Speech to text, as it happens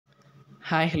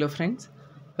Hi hello friends,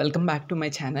 welcome back to my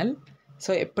channel.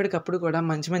 So ఎప్పటికప్పుడు కూడా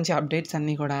మంచి మంచి అప్డేట్స్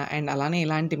అన్నీ కూడా అండ్ అలానే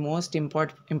ఇలాంటి most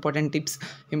important tips,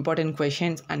 important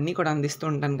questions అన్నీ కూడా అందిస్తూ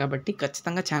ఉంటాను. కాబట్టి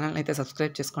ఖచ్చితంగా ఛానల్ అయితే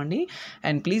సబ్స్క్రైబ్ చేసుకోండి.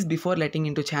 And please before letting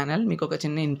in to channel మీకు ఒక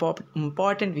చిన్న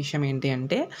ఇంపార్టెంట్ విషయం ఏంటి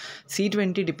అంటే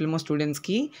C20 డిప్లొమా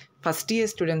స్టూడెంట్స్కి ఫస్ట్ ఇయర్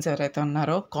స్టూడెంట్స్ ఎవరైతే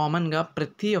ఉన్నారో కామన్గా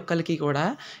ప్రతి ఒక్కరికి కూడా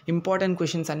ఇంపార్టెంట్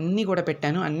క్వశ్చన్స్ అన్నీ కూడా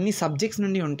పెట్టాను. అన్ని సబ్జెక్ట్స్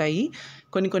నుండి ఉంటాయి,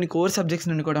 కొన్ని కోర్ సబ్జెక్ట్స్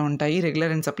నుండి కూడా ఉంటాయి,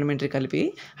 రెగ్యులర్ అండ్ సప్లిమెంటరీ కలిపి.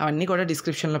 అవన్నీ కూడా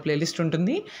డిస్క్రిప్షన్లో ప్లేలిస్ట్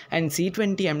ఉంటుంది. అండ్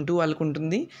C20 M2 వాళ్ళకి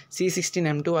ఉంటుంది, C16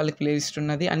 M2 వాళ్ళకి ప్లేలిస్ట్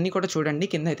ఉన్నది. అన్నీ కూడా చూడండి,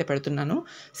 కింద అయితే పెడుతున్నాను.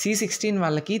 C16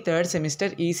 వాళ్ళకి third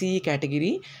semester ECE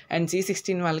category and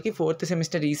C16 వాళ్ళకి fourth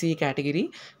semester ECE category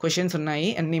questions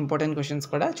ఉన్నాయి. అన్ని ఇంపార్టెంట్ క్వశ్చన్స్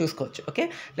కూడా చూసుకోవచ్చు. Okay,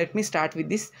 let me start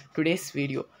with this today's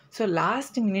video. So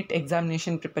last minute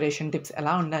examination preparation tips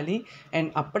ఎలా ఉండాలి అండ్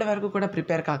అప్పటి వరకు కూడా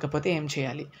ప్రిపేర్ కాకపోతే ఏం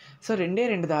చేయాలి? సో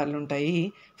రెండు దారులు ఉంటాయి.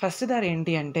 ఫస్ట్ దారి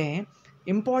ఏంటి అంటే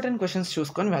ఇంపార్టెంట్ క్వశ్చన్స్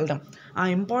చూసుకొని వెళ్దాం. ఆ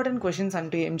ఇంపార్టెంట్ క్వశ్చన్స్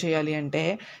అంటూ ఏం చేయాలి అంటే,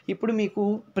 ఇప్పుడు మీకు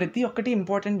ప్రతి ఒక్కటి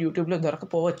ఇంపార్టెంట్ యూట్యూబ్లో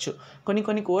దొరకపోవచ్చు.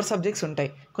 కొన్ని కోర్ సబ్జెక్ట్స్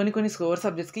ఉంటాయి, కొన్ని కోర్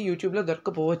సబ్జెక్ట్స్కి యూట్యూబ్లో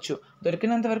దొరకపోవచ్చు.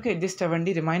 దొరికినంత వరకు అడ్జస్ట్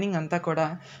అవ్వండి. రిమైనింగ్ అంతా కూడా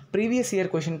previous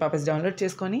year question papers download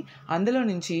చేసుకొని అందులో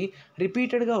నుంచి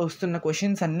రిపీటెడ్గా వస్తున్న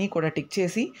క్వశ్చన్స్ అన్నీ కూడా టిక్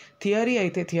చేసి థియరీ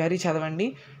అయితే థియరీ చదవండి.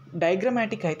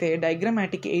 డయాగ్రమాటిక్ అయితే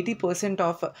డయాగ్రమాటిక్ 80%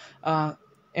 ఆఫ్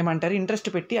ఇంట్రెస్ట్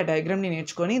పెట్టి ఆ డయాగ్రామ్ని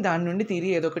నేర్చుకొని దాని నుండి థియరీ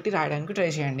ఏదో ఒకటి రాయడానికి ట్రై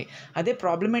చేయండి. అదే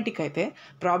ప్రాబ్లమేటిక్ అయితే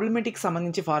ప్రాబ్లమేటిక్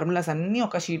సంబంధించి ఫార్ములాస్ అన్నీ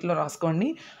ఒక షీట్లో రాసుకోండి.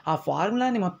 ఆ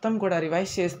ఫార్ములాని మొత్తం కూడా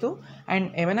రివైజ్ చేస్తూ అండ్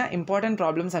ఏమైనా ఇంపార్టెంట్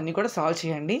ప్రాబ్లమ్స్ అన్నీ కూడా సాల్వ్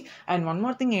చేయండి. అండ్ వన్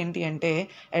మోర్ థింగ్ ఏంటి అంటే,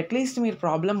 అట్లీస్ట్ మీరు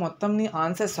ప్రాబ్లం మొత్తంని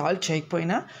ఆన్సర్ సాల్వ్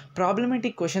చేయకపోయినా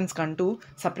ప్రాబ్లమేటిక్ క్వశ్చన్స్ కంటూ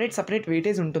సపరేట్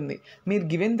వెయిటేజ్ ఉంటుంది. మీరు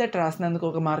గివెన్ దట్ రాసినందుకు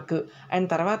ఒక మార్క్ అండ్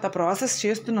తర్వాత ప్రాసెస్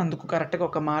చేస్తున్నందుకు కరెక్ట్గా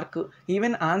ఒక మార్క్,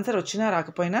 ఈవెన్ ఆన్సర్ వచ్చినా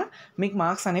రాకపోయినా మీకు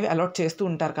మార్క్స్ అనేవి అలాట్ చేస్తూ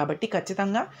ఉంటారు. కాబట్టి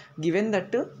ఖచ్చితంగా గివెన్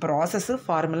దట్ ప్రాసెస్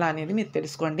ఫార్ములా అనేది మీరు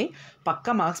తెలుసుకోండి.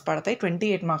 పక్కా మార్క్స్ పడతాయి,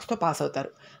 28 మార్క్స్తో పాస్ అవుతారు.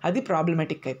 అది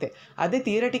ప్రాబ్లమేటిక్ అయితే. అదే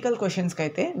థియరటికల్ క్వశ్చన్స్కి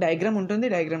అయితే డయాగ్రామ్ ఉంటుంది,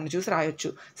 డయాగ్రామ్ని చూసి రాయొచ్చు.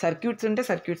 సర్క్యూట్స్ ఉంటే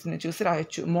సర్క్యూట్స్ని చూసి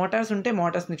రాయొచ్చు. మోటార్స్ ఉంటే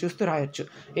మోటార్స్ని చూస్తూ రాయొచ్చు.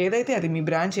 ఏదైతే అది, మీ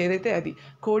బ్రాంచ్ ఏదైతే అది.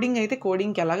 కోడింగ్ అయితే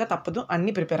కోడింగ్కి ఎలాగా తప్పదు,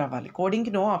 అన్నీ ప్రిపేర్ అవ్వాలి.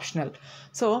 కోడింగ్కి నో ఆప్షనల్.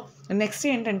 సో నెక్స్ట్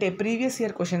ఏంటంటే, ప్రీవియస్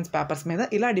ఇయర్ క్వశ్చన్స్ పేపర్స్ మీద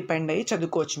ఇలా డిపెండ్ అయ్యి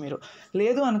చదువుకోవచ్చు మీరు.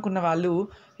 లేదు అనుకున్న వాళ్ళు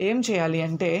ఏం చేయాలి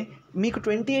అంటే, మీకు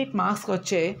 28 మార్క్స్కి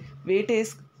వచ్చే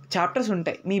వెయిటేజ్ చాప్టర్స్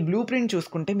ఉంటాయి. మీ బ్లూ ప్రింట్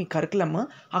చూసుకుంటే మీ కరికులమ్,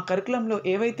 ఆ కరికులంలో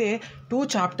ఏవైతే 2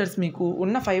 చాప్టర్స్ మీకు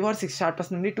ఉన్న 5 or 6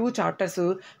 చాప్టర్స్ నుండి 2 చాప్టర్స్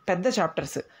పెద్ద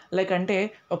చాప్టర్స్, లైక్ అంటే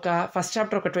ఒక ఫస్ట్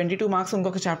చాప్టర్ ఒక 22 మార్క్స్,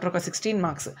 ఇంకొక చాప్టర్ ఒక 16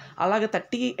 మార్క్స్, అలాగే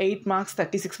 38 మార్క్స్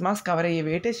 36 మార్క్స్ కవర్ అయ్యే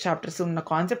వెయిటేజ్ చాప్టర్స్ ఉన్న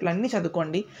కాన్సెప్ట్లు అన్నీ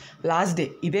చదువుకోండి. లాస్ట్ డే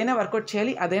ఇదైనా వర్కౌట్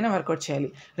చేయాలి, అదైనా వర్కౌట్ చేయాలి.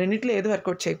 రెండిట్లో ఏది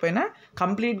వర్కౌట్ చేయకపోయినా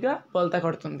కంప్లీట్గా బోల్తా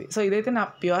కొడుతుంది. సో ఇదైతే నా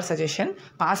ప్యూర్ సజెషన్.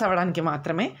 పాస్ అవ్వడానికి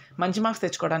మాత్రమే, మంచి మార్క్స్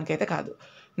తెచ్చుకోవడానికి అయితే కాదు.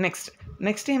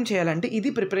 నెక్స్ట్ ఏం చేయాలంటే, ఇది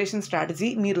ప్రిపరేషన్ స్ట్రాటజీ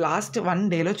మీరు లాస్ట్ 1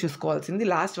 డేలో చూసుకోవాల్సింది.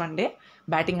 లాస్ట్ 1 డే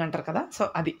బ్యాటింగ్ అంటారు కదా, సో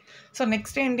అది. సో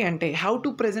నెక్స్ట్ ఏంటి అంటే, how to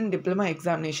present diploma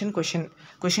examination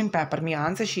question paper, me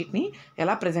answer షీట్ని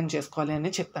ఎలా ప్రజెంట్ చేసుకోవాలి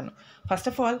అనేది చెప్తాను.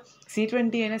 ఫస్ట్ ఆఫ్ ఆల్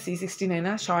C20 అయినా C16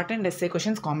 అయినా షార్ట్ అండ్ ఎస్ఏ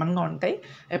క్వశ్చన్స్ కామన్గా ఉంటాయి.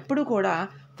 ఎప్పుడు కూడా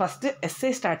ఫస్ట్ ఎస్ఏ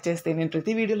స్టార్ట్ చేస్తే, నేను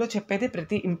ప్రతి వీడియోలో చెప్పేదే,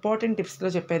 ప్రతి ఇంపార్టెంట్ టిప్స్లో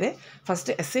చెప్పేదే, ఫస్ట్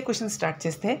ఎస్ఏ క్వశ్చన్స్ స్టార్ట్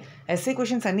చేస్తే ఎస్ఏ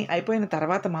క్వశ్చన్స్ అన్నీ అయిపోయిన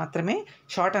తర్వాత మాత్రమే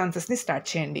షార్ట్ ఆన్సర్స్ని స్టార్ట్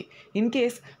చేయండి. ఇన్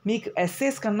కేస్ మీకు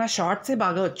ఎస్ఏస్ కన్నా షార్ట్సే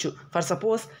బాగా వచ్చు, ఫర్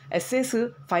సపోజ్ ఎస్ఏస్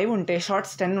 5 ఉంటే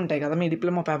షార్ట్స్ 10 ఉంటాయి కదా మీ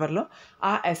డిప్లొమా పేపర్లో,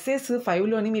 ఆ ఎస్ఏస్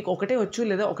 5లోని మీకు ఒకటే వచ్చు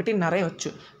లేదా 1.5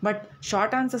 వచ్చు, బట్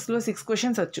షార్ట్ ఆన్సర్స్లో 6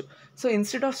 క్వశ్చన్స్ వచ్చు. So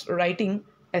instead of writing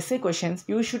SA questions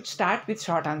you should start with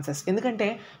short answers. ఎందుకంటే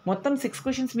మొత్తం 6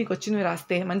 క్వశ్చన్స్ మీకు వచ్చినవి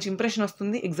రాస్తే మంచి ఇంప్రెషన్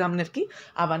వస్తుంది ఎగ్జామినర్కి.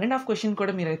 ఆ 1.5 క్వశ్చన్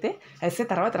కూడా మీరైతే ఎస్ఏ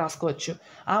తర్వాత రాసుకోవచ్చు.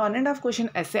 ఆ 1.5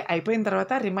 క్వశ్చన్ ఎస్ఏ అయిపోయిన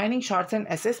తర్వాత రిమైనింగ్ షార్ట్స్ అండ్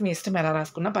ఎస్ఏస్ మీ ఇష్టం ఎలా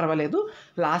రాసుకున్నా పర్వాలేదు.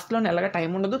 లాస్ట్లో నెలగా టైం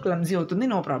ఉండదు, క్లమ్జీ అవుతుంది,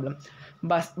 నో ప్రాబ్లం.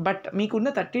 బట్ మీకున్న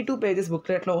 32 పేజెస్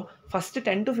బుక్లెట్లో ఫస్ట్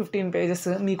 10 to 15 పేజెస్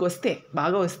మీకు వస్తే,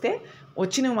 బాగా వస్తే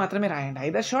వచ్చినవి మాత్రమే రాయండి,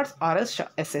 either shorts or else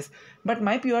SS. But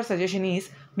my pure suggestion is,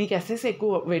 మీకు ఎస్ఎస్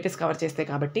ఎక్కువ వెయిటేజ్ కవర్ చేస్తే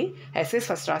కాబట్టి ఎస్ఎస్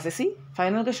ఫస్ట్ రాసేసి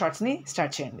ఫైనల్గా షార్ట్స్ని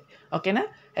స్టార్ట్ చేయండి. ఓకేనా?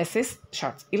 ఎస్ఎస్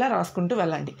షార్ట్స్ ఇలా రాసుకుంటూ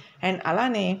వెళ్ళండి. అండ్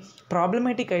అలానే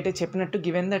ప్రాబ్లమేటిక్ అయితే చెప్పినట్టు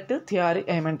గివెన్ దట్ థియరీ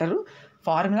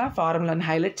ఫార్ములాని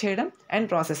హైలైట్ చేయడం అండ్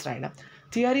ప్రాసెస్ రాయడం.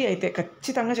 థియరీ అయితే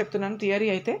ఖచ్చితంగా చెప్తున్నాను, థియరీ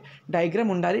అయితే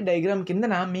డయాగ్రామ్ ఉండాలి. డయాగ్రామ్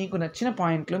కిందన మీకు నచ్చిన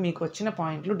పాయింట్లు, మీకు వచ్చిన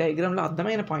పాయింట్లు, డయాగ్రామ్లో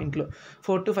అర్థమైన పాయింట్లు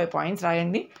 4 to 5 పాయింట్స్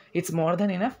రాయండి. It's more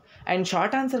than enough. And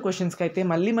short answer క్వశ్చన్స్కి అయితే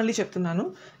మళ్ళీ చెప్తున్నాను,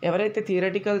 ఎవరైతే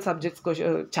థియరటికల్ సబ్జెక్ట్స్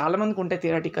చాలామందికి ఉంటే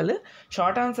థియరటికల్,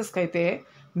 షార్ట్ ఆన్సర్స్కి అయితే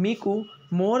మీకు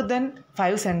మోర్ దెన్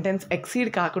 5 సెంటెన్స్ ఎక్సీడ్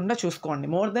కాకుండా చూసుకోండి.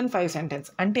 మోర్ దెన్ 5 సెంటెన్స్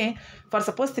అంటే, for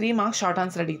suppose 3 marks short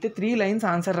answer అడిగితే 3 లైన్స్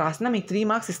ఆన్సర్ రాసినా మీకు 3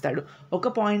 మార్క్స్ ఇస్తాడు. ఒక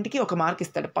పాయింట్కి 1 మార్క్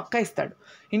ఇస్తాడు, పక్కా ఇస్తాడు.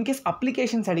 ఇన్ కేస్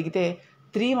అప్లికేషన్స్ అడిగితే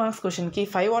 3 మార్క్స్ క్వశ్చన్కి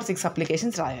 5 or 6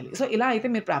 అప్లికేషన్స్ రాయాలి. సో ఇలా అయితే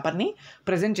మీరు పేపర్ని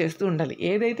ప్రజెంట్ చేస్తూ ఉండాలి.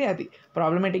 ఏదైతే అది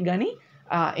ప్రాబ్లమేటిక్ కానీ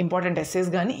ఇంపార్టెంట్ ఎస్సేస్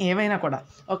కానీ ఏవైనా కూడా.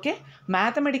 ఓకే,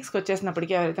 మ్యాథమెటిక్స్కి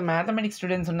వచ్చేసినప్పటికీ ఎవరైతే మ్యాథమెటిక్స్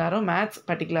స్టూడెంట్స్ ఉన్నారో మ్యాథ్స్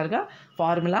పర్టికులర్గా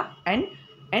ఫార్ములా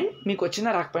అండ్ మీకు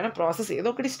వచ్చిన రాకపోయినా ప్రాసెస్ ఏదో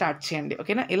ఒకటి స్టార్ట్ చేయండి.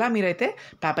 ఓకేనా, ఇలా మీరైతే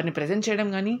పేపర్ని ప్రజెంట్ చేయడం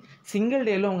కానీ సింగిల్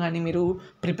డేలో కానీ మీరు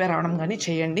ప్రిపేర్ అవ్వడం కానీ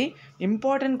చేయండి.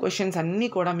 ఇంపార్టెంట్ క్వశ్చన్స్ అన్నీ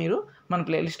కూడా మీరు మన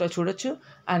ప్లేలిస్ట్లో చూడొచ్చు.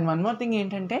 అండ్ వన్ మోర్ థింగ్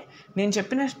ఏంటంటే, నేను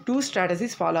చెప్పిన 2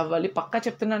 స్ట్రాటజీస్ ఫాలో అవ్వాలి. పక్కా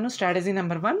చెప్తున్నాను. Strategy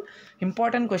number 1,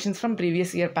 important questions from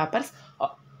previous year papers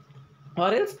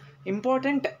or else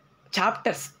important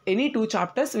chapters, any 2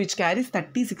 chapters which carries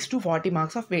 36 to 40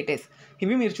 marks of weightage.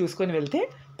 ఇవి మీరు చూసుకొని వెళ్తే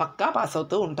పక్కా పాస్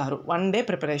అవుతూ ఉంటారు. 1 day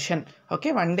preparation. Okay,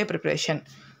 1 day preparation.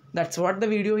 That's what the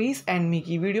video is. And మీకు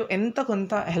ఈ video ఎంత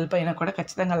కొంత హెల్ప్ అయినా కూడా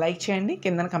ఖచ్చితంగా లైక్ చేయండి,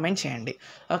 కింద కమెంట్ చేయండి.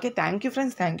 Okay, thank you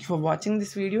friends, thank you for watching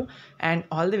this video and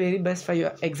all the very best for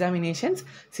your examinations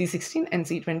C16 and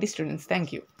C20 students.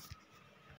 Thank you.